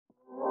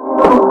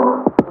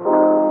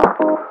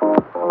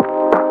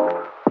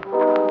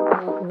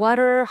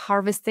Water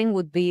harvesting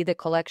would be the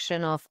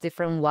collection of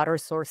different water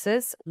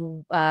sources.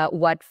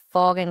 What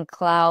fog and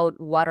cloud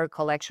water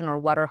collection or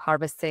water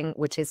harvesting,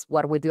 which is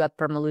what we do at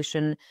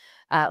Permalution,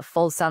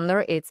 falls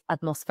under. It's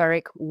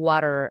atmospheric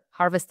water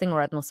harvesting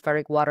or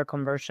atmospheric water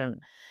conversion.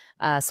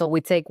 So we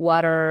take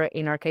water,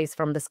 in our case,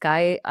 from the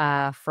sky,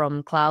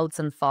 from clouds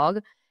and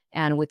fog,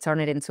 and we turn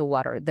it into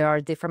water. There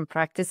are different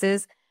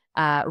practices.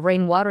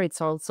 Rainwater,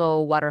 it's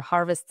also water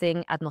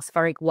harvesting.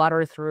 Atmospheric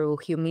water through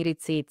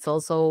humidity, it's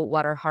also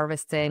water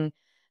harvesting.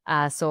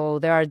 So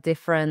there are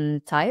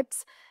different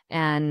types,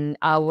 and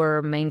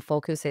our main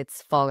focus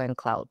is fog and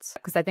clouds.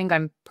 Because I think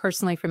I'm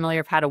personally familiar.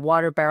 I've had a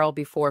water barrel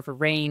before for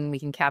rain. We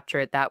can capture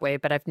it that way,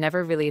 but I've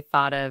never really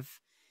thought of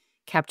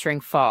capturing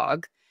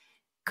fog.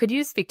 Could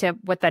you speak to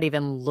what that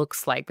even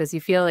looks like? Because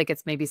you feel like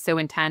it's maybe so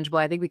intangible.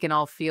 I think we can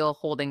all feel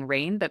holding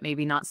rain, but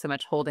maybe not so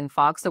much holding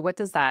fog. So what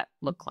does that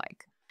look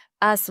like?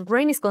 As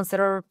rain is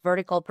considered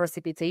vertical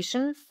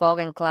precipitation, fog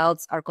and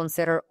clouds are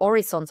considered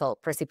horizontal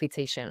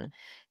precipitation,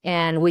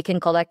 and we can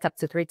collect up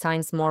to 3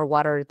 times more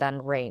water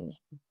than rain.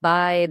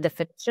 By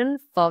definition,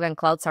 fog and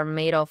clouds are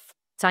made of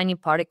tiny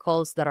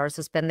particles that are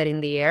suspended in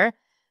the air,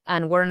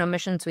 and we're on a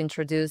mission to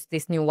introduce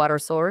this new water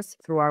source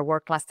through our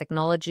world-class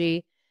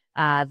technology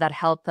that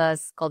help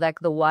us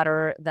collect the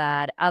water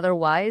that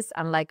otherwise,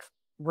 unlike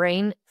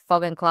rain,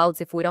 fog and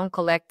clouds, if we don't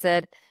collect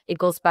it, it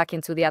goes back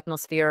into the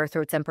atmosphere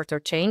through temperature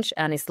change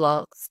and is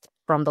lost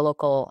from the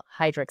local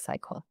hydric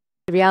cycle.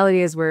 The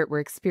reality is we're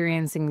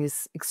experiencing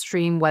these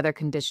extreme weather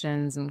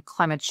conditions and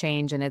climate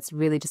change, and it's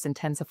really just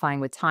intensifying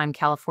with time.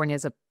 California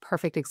is a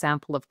perfect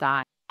example of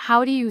that.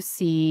 How do you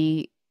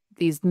see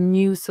these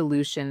new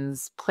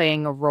solutions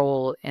playing a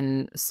role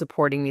in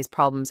supporting these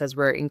problems as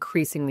we're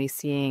increasingly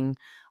seeing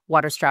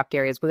water-strapped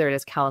areas, whether it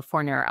is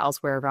California or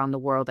elsewhere around the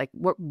world? Like,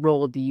 what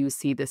role do you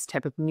see this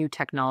type of new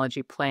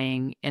technology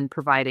playing in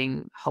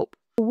providing hope?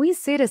 We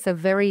see it as a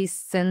very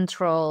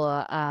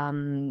central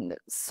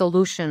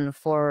solution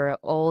for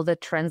all the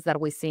trends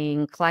that we see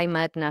in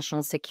climate,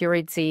 national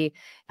security,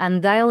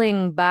 and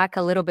dialing back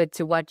a little bit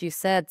to what you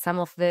said, some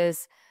of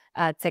these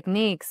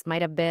techniques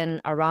might have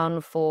been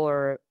around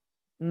for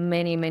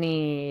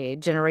many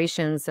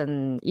generations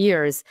and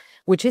years,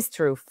 which is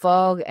true.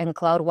 Fog and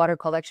cloud water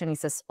collection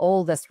is as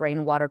old as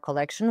rainwater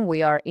collection.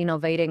 We are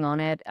innovating on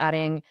it,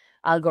 adding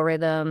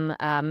algorithm,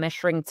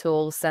 measuring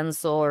tools,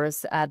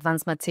 sensors,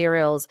 advanced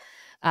materials.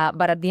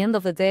 But at the end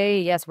of the day,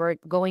 yes, we're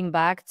going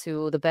back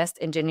to the best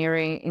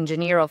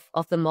engineer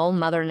of them all,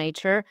 Mother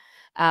Nature.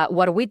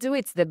 What we do,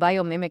 it's the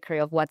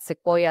biomimicry of what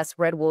sequoias,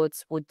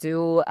 redwoods would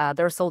do.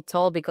 They're so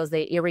tall because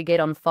they irrigate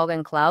on fog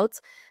and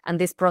clouds. And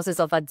this process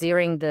of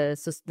adhering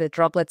the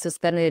droplets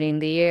suspended in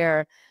the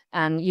air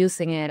and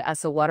using it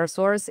as a water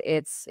source,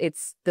 it's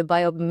the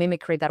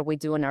biomimicry that we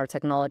do in our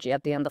technology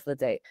at the end of the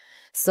day.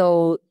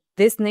 So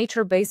these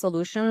nature-based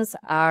solutions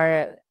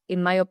are,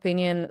 in my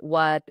opinion,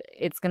 what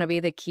it's going to be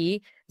the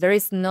key. There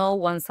is no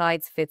one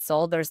size fits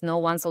all. There's no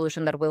one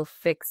solution that will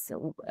fix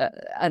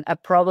a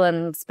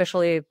problem,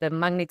 especially the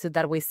magnitude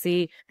that we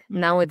see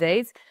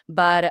nowadays.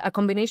 But a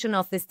combination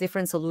of these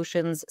different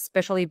solutions,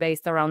 especially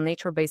based around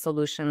nature-based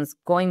solutions,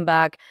 going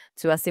back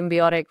to a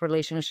symbiotic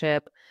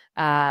relationship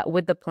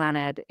with the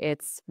planet,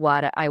 it's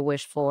what I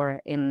wish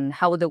for in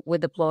how we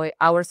deploy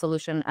our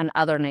solution and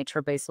other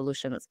nature-based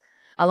solutions.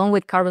 Along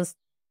with carbon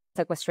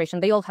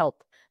sequestration, they all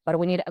help, but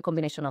we need a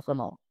combination of them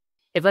all.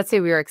 If, let's say,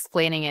 we were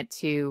explaining it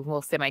to,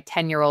 we'll say, my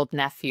 10-year-old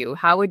nephew,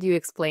 how would you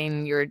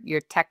explain your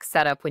tech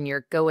setup when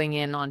you're going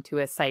in onto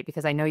a site?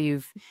 Because I know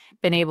you've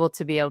been able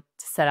to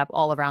set up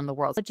all around the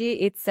world.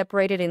 It's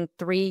separated in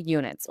 3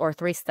 units or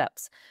 3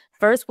 steps.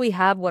 First, we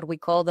have what we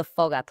call the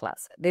fog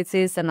atlas. This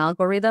is an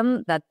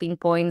algorithm that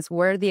pinpoints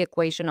where the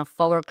equation of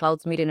fog or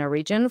clouds meet in a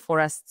region for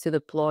us to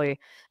deploy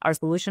our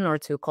solution or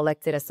to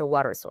collect it as a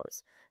water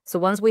source. So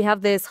once we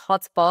have these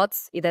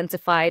hotspots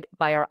identified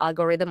by our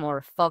algorithm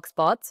or fog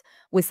spots,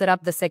 we set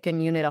up the second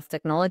unit of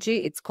technology.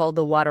 It's called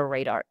the water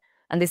radar.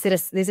 And this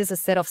is a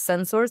set of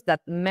sensors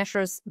that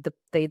measures the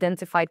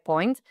identified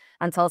point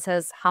and tells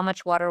us how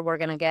much water we're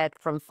going to get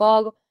from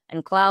fog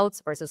and clouds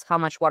versus how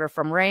much water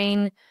from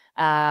rain,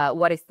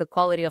 what is the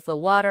quality of the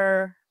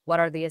water,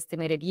 what are the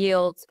estimated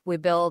yields. We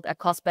build a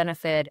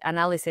cost-benefit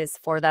analysis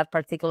for that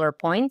particular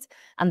point.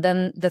 And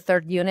then the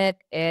third unit,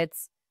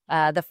 it's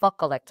the fog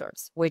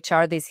collectors, which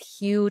are these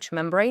huge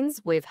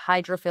membranes with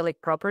hydrophilic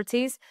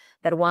properties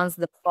that once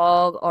the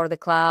fog or the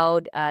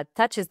cloud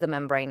touches the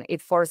membrane,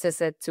 it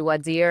forces it to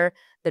adhere.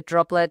 The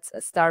droplets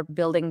start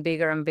building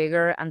bigger and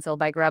bigger until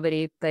by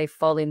gravity they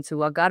fall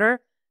into a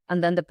gutter.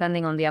 And then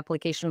depending on the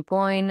application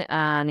point,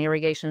 an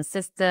irrigation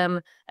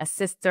system, a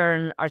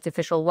cistern,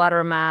 artificial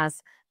water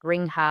mass,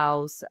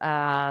 greenhouse,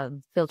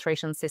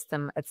 filtration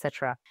system,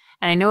 etc.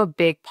 And I know a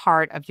big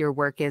part of your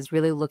work is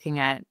really looking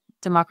at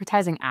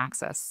democratizing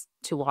access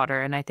to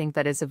water. And I think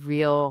that is a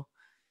real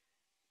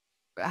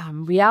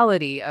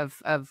reality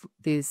of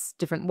these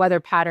different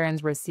weather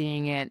patterns. We're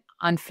seeing it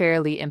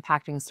unfairly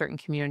impacting certain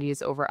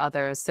communities over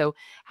others. So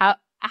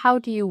how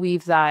do you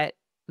weave that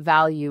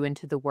value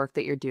into the work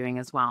that you're doing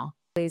as well?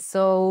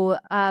 So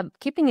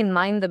keeping in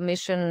mind the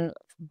mission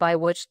by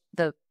which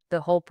the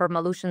whole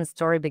Permalution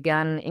story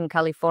began in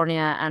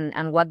California,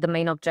 and what the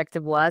main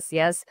objective was.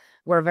 Yes,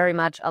 we're very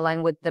much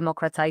aligned with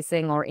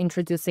democratizing or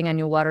introducing a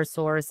new water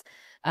source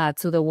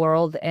to the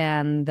world,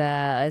 and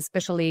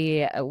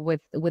especially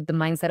with the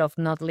mindset of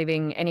not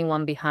leaving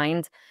anyone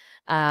behind.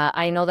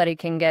 I know that it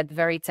can get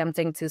very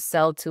tempting to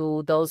sell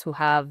to those who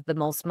have the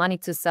most money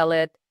to sell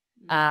it.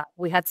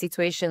 We had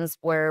situations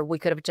where we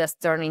could have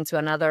just turned into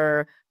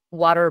another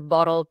water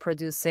bottle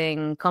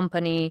producing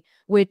company,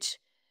 which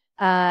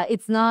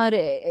it's not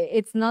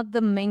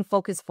the main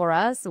focus for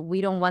us.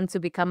 We don't want to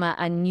become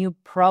a new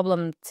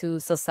problem to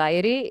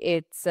society.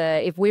 It's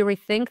if we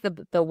rethink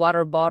the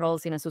water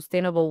bottles in a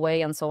sustainable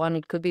way and so on,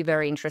 it could be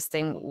very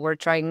interesting. We're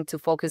trying to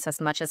focus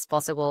as much as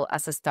possible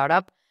as a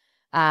startup.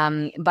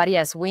 But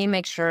yes, we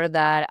make sure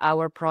that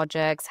our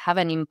projects have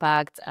an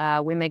impact.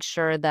 We make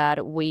sure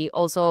that we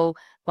also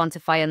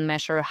quantify and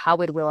measure how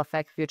it will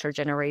affect future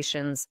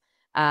generations,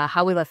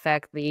 how it will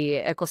affect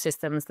the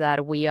ecosystems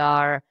that we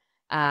are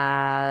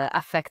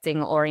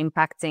affecting or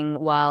impacting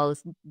while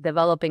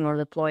developing or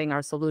deploying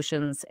our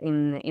solutions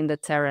in the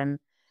terrain.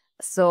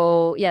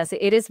 So yes,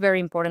 it is very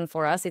important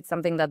for us. It's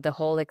something that the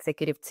whole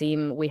executive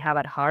team we have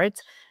at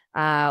heart.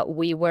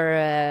 We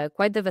were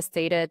quite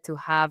devastated to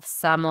have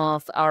some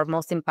of our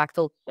most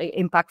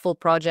impactful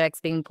projects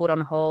being put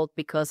on hold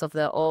because of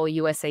the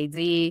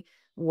USAID,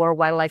 World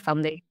Wildlife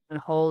Foundation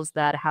holds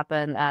that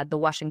happened at the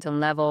Washington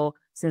level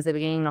since the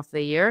beginning of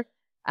the year.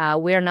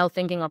 We are now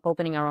thinking of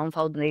opening our own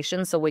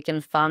foundation so we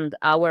can fund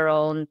our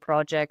own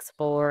projects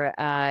for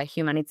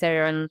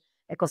humanitarian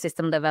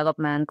ecosystem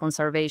development,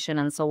 conservation,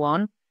 and so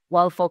on,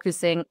 while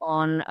focusing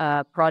on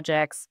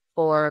projects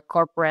for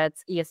corporates,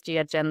 ESG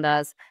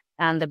agendas,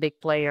 and the big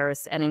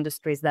players and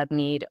industries that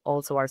need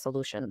also our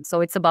solution.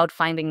 So it's about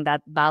finding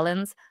that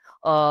balance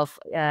of,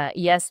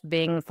 yes,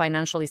 being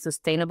financially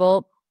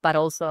sustainable, but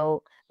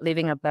also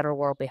leaving a better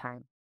world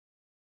behind.